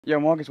Yo,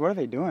 Marcus, what are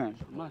they doing?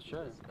 I'm not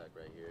sure. This pack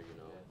right here, you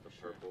know, the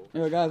purple.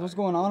 Yo, guys, what's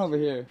going on over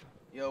here?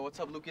 Yo, what's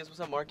up, Lucas? What's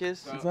up,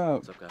 Marcus? What's up?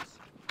 What's up, guys?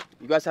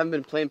 You guys haven't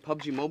been playing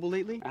PUBG Mobile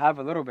lately? I have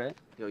a little bit.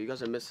 Yo, you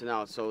guys are missing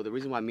out. So the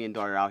reason why me and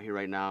Dar are out here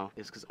right now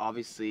is because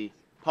obviously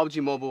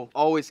PUBG Mobile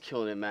always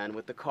killing it, man,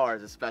 with the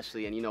cars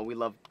especially. And you know, we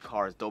love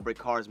cars, Dobre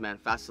cars, man,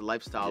 faster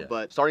lifestyle. Yeah.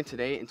 But starting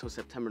today until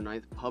September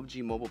 9th,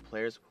 PUBG Mobile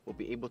players will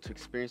be able to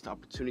experience the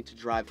opportunity to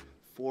drive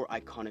 4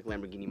 iconic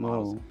Lamborghini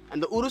models. Whoa.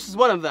 And the URUS is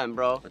one of them,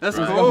 bro. That's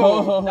right.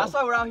 cool. That's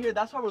why we're out here.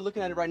 That's why we're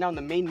looking at it right now in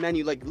the main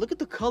menu. Like, look at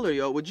the color,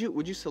 yo. Would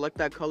you select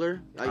that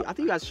color? I think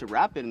you guys should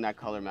wrap it in that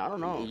color, man. I don't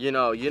know. You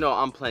know,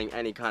 I'm playing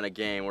any kind of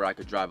game where I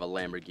could drive a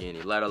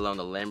Lamborghini, let alone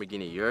the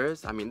Lamborghini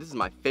URUS. I mean, this is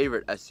my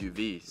favorite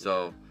SUV,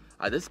 so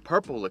this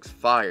purple looks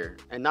fire.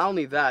 And not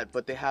only that,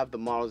 but they have the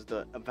models,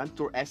 the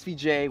AVENTADOR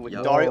SVJ, which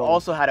Dari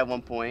also had at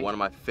one point. One of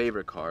my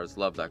favorite cars.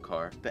 Love that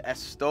car. The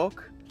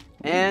ESTOQUE.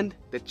 And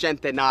the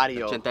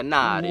CENTENARIO.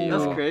 CENTENARIO.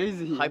 That's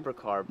crazy.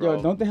 Hypercar, bro.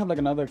 Yo, don't they have like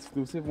another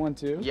exclusive one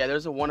too? Yeah,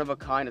 there's a one of a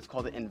kind. It's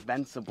called the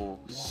Invincible.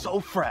 So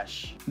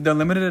fresh. The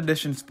limited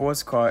edition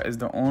sports car is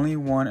the only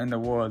one in the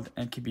world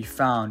and can be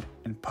found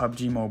in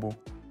PUBG Mobile.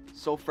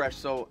 So fresh.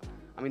 So,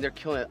 I mean, they're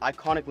killing it.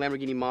 Iconic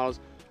Lamborghini models.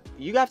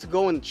 You have to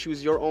go and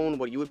choose your own,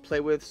 what you would play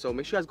with. So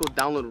make sure you guys go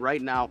download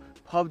right now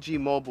PUBG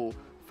Mobile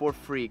for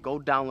free. Go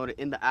download it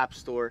in the App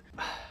Store.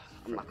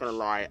 I'm not gonna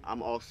lie,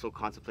 I'm also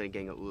contemplating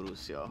getting a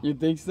URUS, yo. You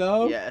think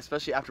so? Yeah,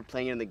 especially after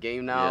playing it in the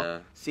game now. Yeah.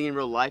 Seeing in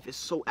real life is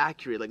so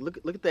accurate. Like, look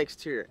at the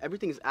exterior.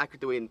 Everything is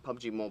accurate the way in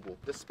PUBG Mobile.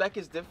 The spec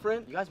is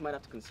different. You guys might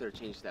have to consider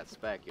changing that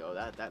spec, yo.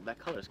 That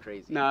color is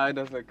crazy. Nah, it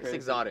does look crazy. It's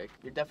exotic.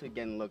 You're definitely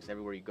getting looks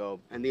everywhere you go.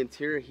 And the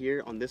interior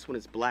here on this one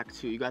is black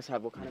too. You guys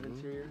have what kind of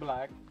interior?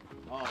 Black.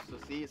 Oh, so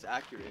see, it's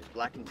accurate.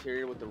 Black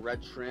interior with the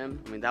red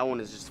trim. I mean, that one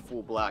is just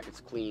full black.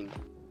 It's clean.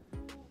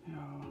 Yo.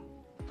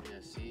 Yeah,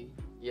 see?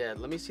 Yeah,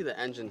 let me see the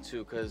engine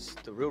too, because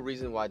the real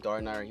reason why Dar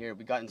and I are here,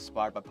 we got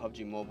inspired by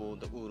PUBG Mobile,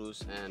 the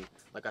URUS, and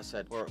like I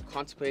said, we're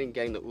contemplating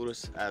getting the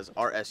URUS as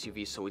our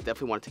SUV, so we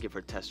definitely want to take it for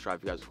a test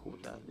drive. You guys are cool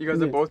with that? You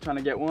guys are both trying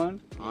to get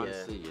one?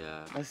 Honestly,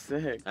 yeah. That's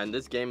sick. And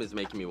this game is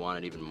making me want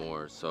it even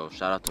more, so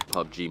shout out to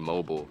PUBG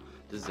Mobile.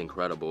 This is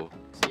incredible.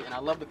 See, and I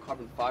love the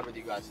carbon fiber that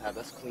you guys have.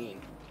 That's clean.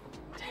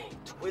 Dang,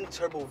 twin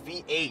turbo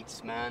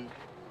V8s, man.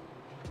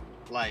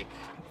 Like,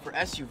 for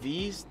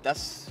SUVs,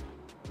 that's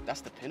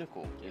the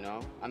pinnacle, you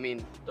know? I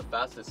mean, the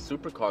fastest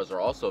supercars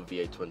are also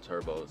V8 twin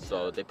turbos,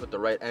 so they put the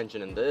right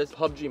engine in this.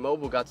 PUBG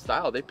Mobile got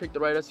style. They picked the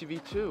right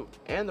SUV too,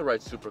 and the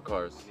right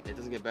supercars. It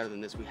doesn't get better than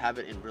this. We have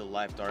it in real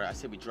life, Daria. I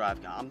said we drive.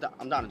 I'm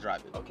down to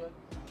drive it. Okay.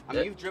 I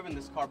mean, you've driven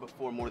this car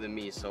before more than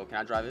me, so can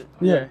I drive it?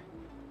 Yeah.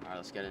 All right,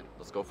 let's get in.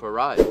 Let's go for a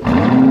ride.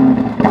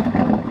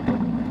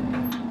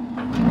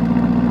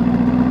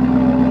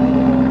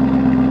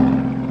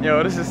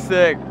 Yo, this is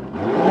sick.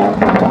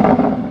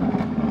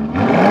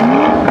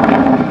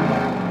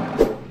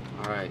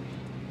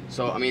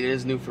 So, I mean, it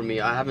is new for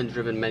me. I haven't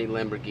driven many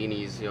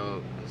Lamborghinis, you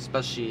know,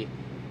 especially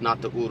not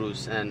the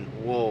URUS. And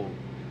whoa,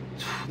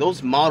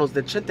 those models,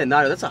 the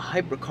Centenario, that's a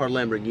hypercar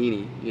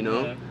Lamborghini, you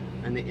know? Yeah.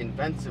 And the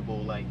Invincible,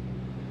 like,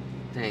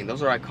 dang,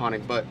 those are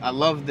iconic. But I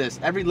love this.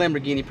 Every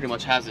Lamborghini pretty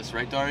much has this,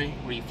 right, Dari?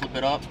 Where you flip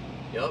it up?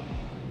 Yep.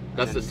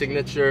 That's the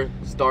signature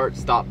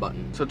start-stop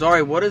button. So,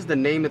 Dari, what is the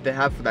name that they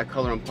have for that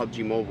color on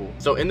PUBG Mobile?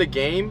 So, in the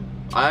game,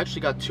 I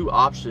actually got 2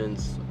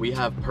 options. We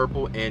have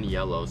purple and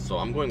yellow, so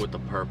I'm going with the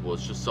purple.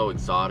 It's just so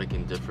exotic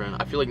and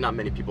different. I feel like not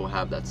many people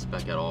have that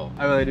spec at all.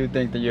 I really do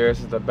think the URUS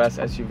is the best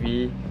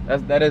SUV.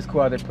 That is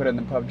cool how they put it in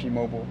the PUBG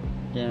Mobile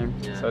game.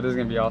 Yeah. So this is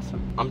gonna be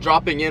awesome. I'm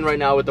dropping in right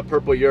now with the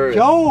purple URUS.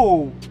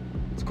 Yo!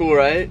 It's cool,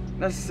 right?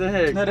 That's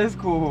sick. That is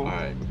cool. All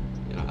right.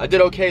 Yeah, I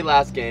did okay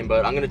last game,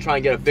 but I'm gonna try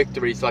and get a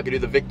victory so I can do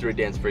the victory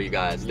dance for you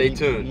guys. Stay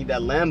tuned. You need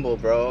that Lambo,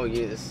 bro.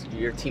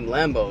 You're Team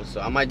Lambo, so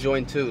I might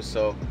join too.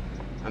 So,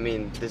 I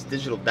mean, this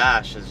digital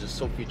dash is just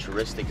so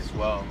futuristic as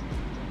well.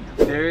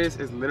 Darius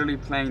is literally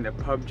playing the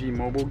PUBG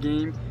Mobile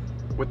game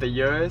with the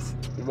URUS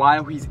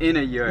while he's in a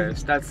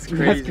URUS. That's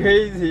crazy. That's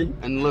crazy.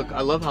 And look, I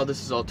love how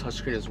this is all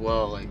touchscreen as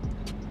well. Like,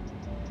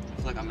 I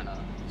feel like I'm in a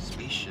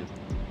spaceship.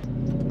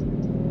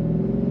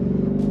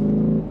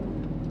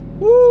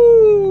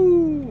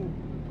 Woo!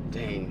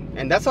 Dang.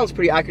 And that sounds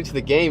pretty accurate to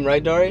the game,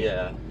 right, Dari?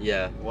 Yeah,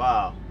 yeah.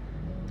 Wow.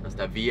 That's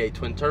that V8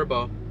 twin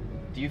turbo.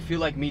 Do you feel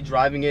like me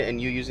driving it and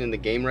you using the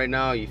game right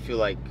now? You feel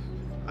like,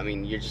 I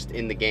mean, you're just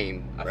in the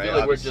game, right?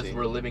 I feel like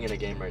we're living in a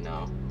game right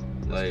now.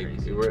 Like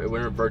we're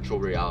in a virtual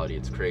reality.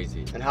 It's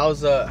crazy. And how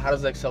does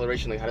the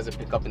acceleration, like, how does it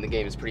pick up in the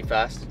game? It's pretty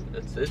fast.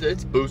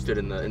 It's boosted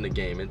in the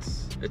game.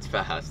 It's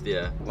fast,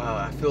 yeah. Wow,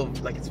 I feel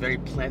like it's very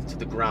planted to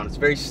the ground. It's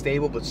very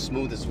stable but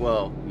smooth as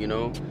well, you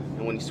know.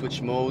 And when you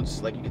switch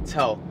modes, like you can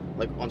tell,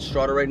 like on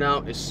Strata right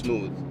now, it's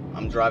smooth.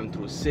 I'm driving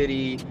through a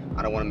city.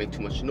 I don't want to make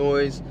too much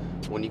noise.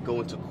 When you go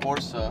into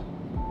Corsa,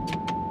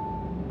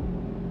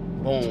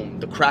 boom,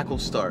 the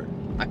crackles start.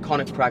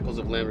 Iconic crackles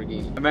of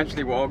Lamborghini.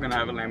 Eventually we're all gonna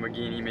have a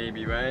Lamborghini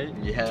maybe, right?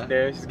 Yeah.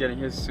 Darius is getting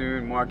his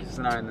soon, Marcus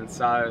and I, and then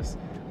CYRUS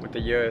with the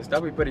URUS.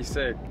 That'll be pretty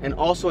sick. And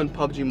also in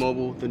PUBG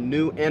Mobile, the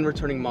new and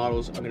returning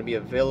models are gonna be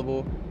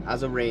available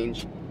as a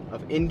range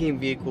of in-game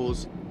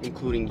vehicles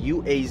including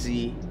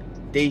UAZ,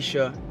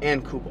 Dacia,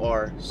 and Coupe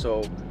R.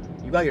 So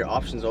you got your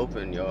options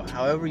open, yo.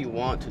 However you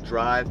want to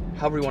drive,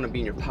 however you want to be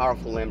in your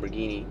powerful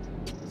Lamborghini,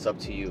 it's up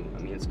to you. I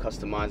mean, it's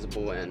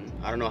customizable, and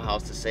I don't know how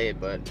else to say it,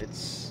 but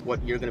it's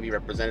what you're gonna be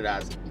represented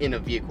as in a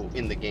vehicle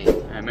in the game.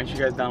 And make sure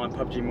you guys download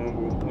PUBG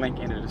Mobile, link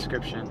in the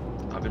description.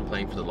 I've been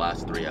playing for the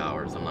last 3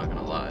 hours, I'm not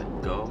gonna lie.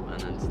 Go,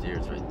 and then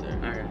steers right there.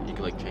 Okay. You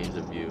can like change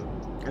the view.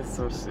 That's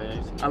so sick.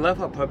 I love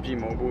how PUBG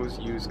Mobiles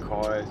use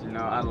cars, you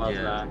know, I love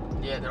that.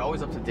 Yeah, they're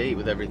always up to date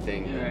with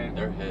everything. Yeah.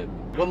 They're hip.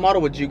 What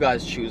model would you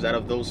guys choose out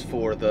of those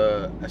four?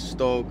 The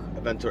ESTOQUE,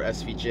 AVENTADOR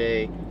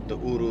SVJ, the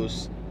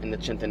URUS, and the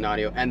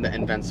CENTENARIO, and the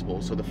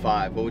INVENCIBLE. So the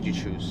 5, what would you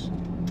choose?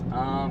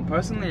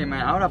 Personally,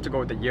 man, I would have to go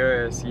with the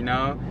URUS, you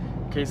know,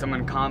 in case I'm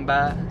in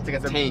combat. It's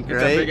like a tank, It's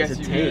right? a big It's a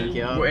SUV. tank,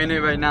 yo. We're in it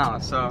right now,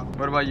 so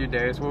what about you,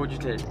 Darius? What would you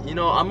take? You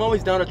know, I'm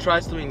always down to try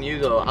something new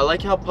though. I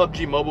like how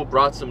PUBG Mobile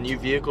brought some new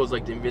vehicles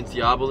like the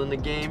Invincible in the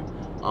game.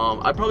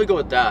 I'd probably go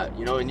with that.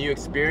 You know, a new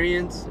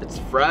experience. It's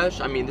fresh.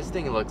 I mean, this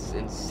thing looks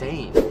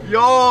insane.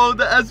 Yo,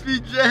 the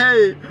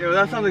SVJ! Yo,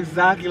 that sounds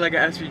exactly like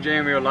an SVJ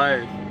in real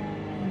life.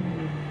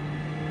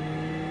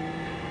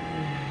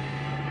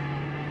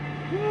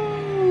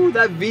 Woo,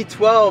 that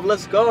V12,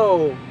 let's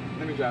go.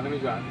 Let me drive, let me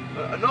drive.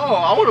 No,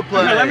 I want to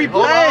play. Let me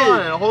Hold play.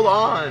 on, hold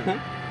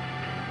on.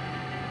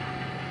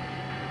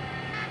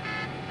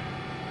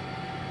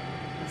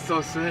 It's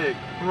so sick.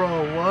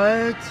 Bro,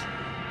 what?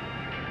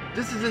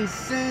 This is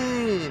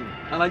insane.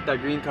 I like that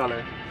green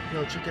color.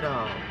 Yo, check it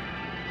out.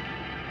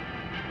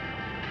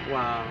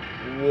 Wow.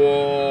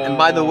 Whoa. And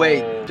by the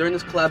way, during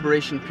this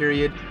collaboration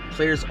period,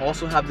 players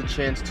also have the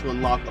chance to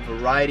unlock a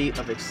variety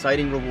of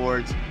exciting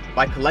rewards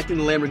by collecting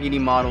the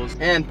Lamborghini models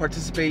and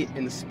participate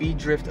in the Speed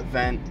Drift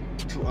event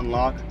to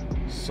unlock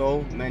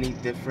so many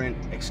different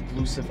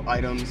exclusive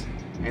items.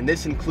 And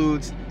this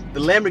includes the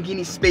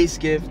Lamborghini Space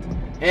Gift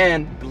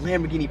and the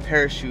Lamborghini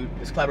Parachute.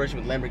 This collaboration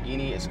with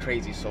Lamborghini is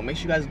crazy, so make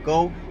sure you guys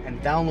go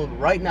and download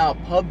right now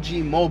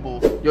PUBG Mobile.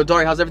 Yo,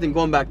 Dari, how's everything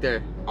going back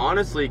there?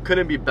 Honestly,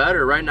 couldn't be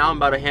better. Right now, I'm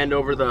about to hand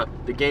over the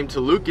game to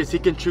Lucas. He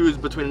can choose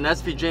between an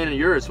SVJ and a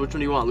URUS. Which one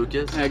do you want,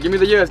 Lucas? Yeah, give me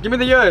the URUS, give me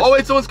the URUS. Oh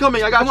wait, someone's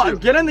coming. I got Come you. on,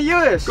 get in the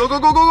URUS. Go, go,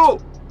 go, go, go.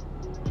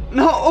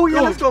 No, oh yeah,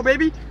 Go. let's go,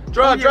 baby.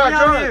 Drive, Oh, yeah, drive, we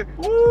out drive.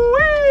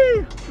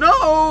 Woo-wee.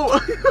 No.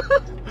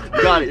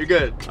 You got it. You're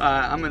good. here.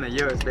 I'm in the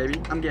URUS,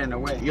 baby. I'm getting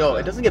away. Yo,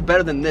 it doesn't get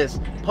better than this.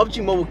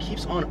 PUBG Mobile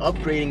keeps on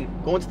upgrading,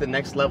 going to the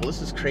next level.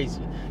 This is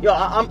crazy. Yo,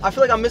 I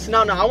feel like I'm missing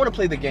out now. I want to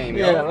play the game,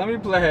 yo. Yeah, let me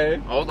play.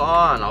 Hold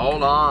on.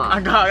 Hold on. I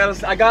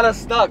got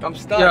us stuck. I'm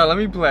stuck. Yeah, let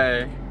me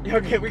play.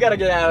 Okay, we gotta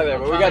get out of there,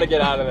 but we gotta get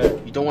out of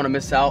there. You don't want to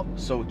miss out,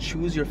 so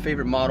choose your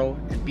favorite model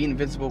and be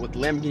invincible with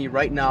Lamborghini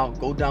right now.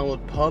 Go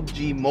download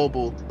PUBG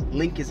Mobile.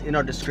 Link is in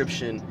our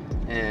description.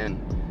 And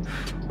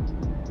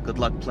good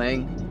luck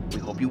playing. We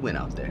hope you win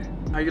out there.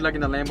 How you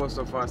liking the Lambo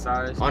so far,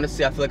 Cyrus?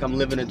 Honestly, I feel like I'm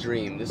living a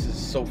dream. This is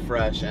so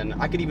fresh, and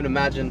I could even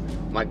imagine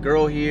my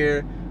girl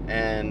here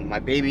and my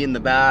baby in the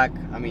back.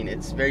 I mean,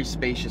 it's very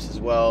spacious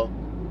as well,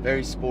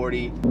 very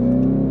sporty. I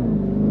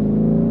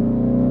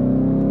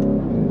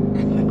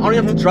don't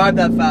even have to drive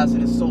that fast,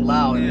 and it's so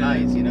loud and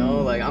nice, you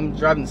know? Like, I'm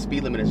driving the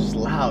speed limit, it's just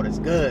loud, it's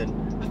good.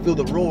 I feel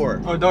the roar.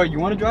 Oh, Dory, you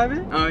want to drive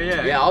it? Oh,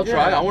 yeah. Yeah, I'll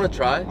try. I want to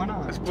try. Why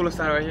not? Let's pull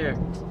aside right here.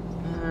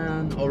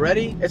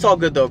 Already? It's all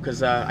good though,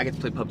 because I get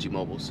to play PUBG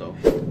Mobile, so.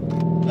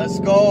 Let's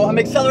go. I'm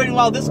accelerating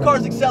while this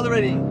car's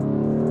accelerating.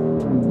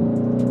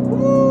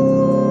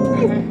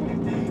 Woo!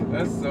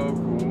 That's so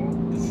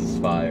cool. This is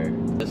fire.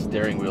 The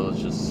steering wheel is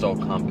just so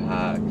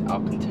compact.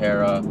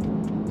 Alcantara.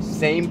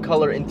 Same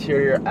color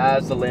interior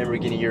as the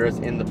Lamborghini Urus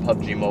in the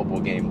PUBG Mobile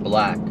game.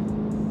 Black,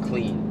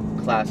 clean,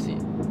 classy.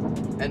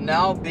 And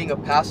now being a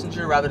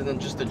passenger rather than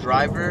just a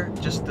driver,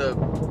 just the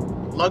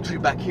luxury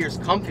back here is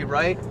comfy,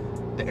 right?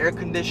 The air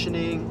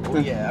conditioning. Oh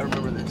yeah, I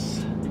remember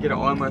this. You get an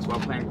armrest while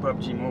playing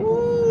PUBG Mobile.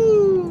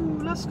 Woo!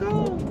 Let's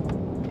go.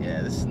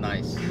 Yeah, this is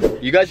nice.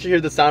 You guys should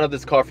hear the sound of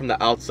this car from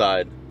the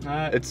outside.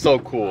 It's so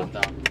cool.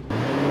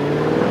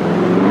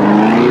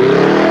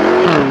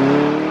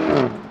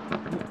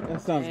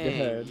 That sounds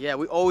good. Yeah,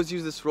 we always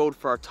use this road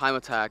for our time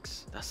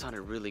attacks. That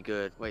sounded really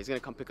good. Wait, he's gonna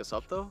come pick us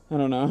up though? I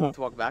don't know.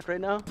 To walk back right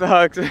now?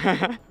 Sucks.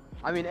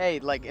 I mean, hey,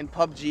 like in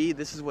PUBG,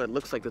 this is what it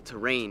looks like, the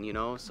terrain, you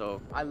know?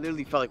 So I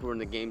literally felt like we were in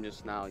the game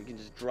just now. You can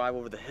just drive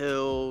over the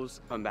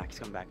hills. Come back, he's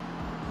coming back.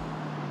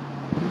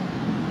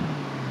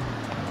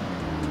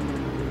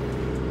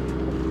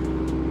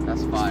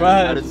 That's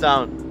fire. How'd it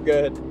sound?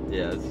 Good.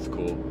 Yeah, this is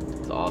cool.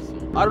 It's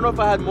awesome. I don't know if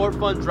I had more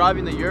fun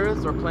driving the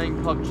Urus or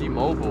playing PUBG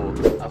Mobile.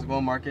 How's it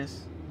going,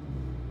 Marcus?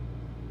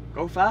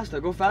 Go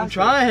faster, go faster. I'm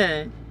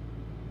trying.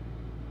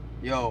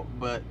 Yo,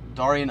 but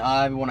Dari and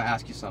I, we want to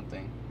ask you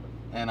something.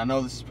 And I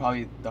know this is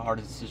probably the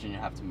hardest decision you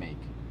have to make.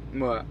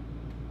 What?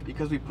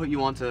 Because we put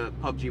you onto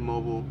PUBG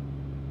Mobile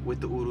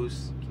with the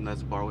URUS, can you let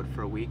us borrow it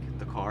for a week,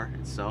 the car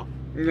itself?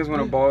 You just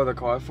want to borrow the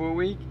car for a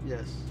week?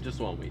 Yes.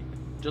 Just 1 week.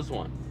 Just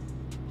one.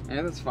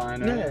 Yeah, that's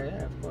fine. Yeah,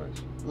 yeah, of course.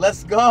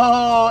 Let's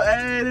go!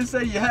 Hey, they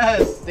say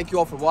yes! Thank you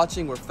all for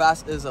watching. Where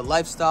fast is a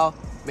lifestyle.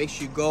 Make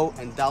sure you go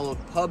and download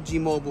PUBG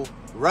Mobile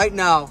right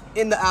now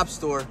in the App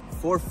Store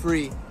for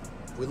free.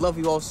 We love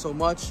you all so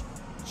much.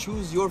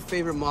 Choose your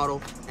favorite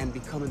model and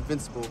become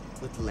invincible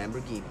with the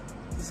Lamborghini.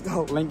 Let's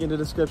go. Link in the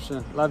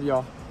description. Love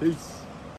y'all. Peace.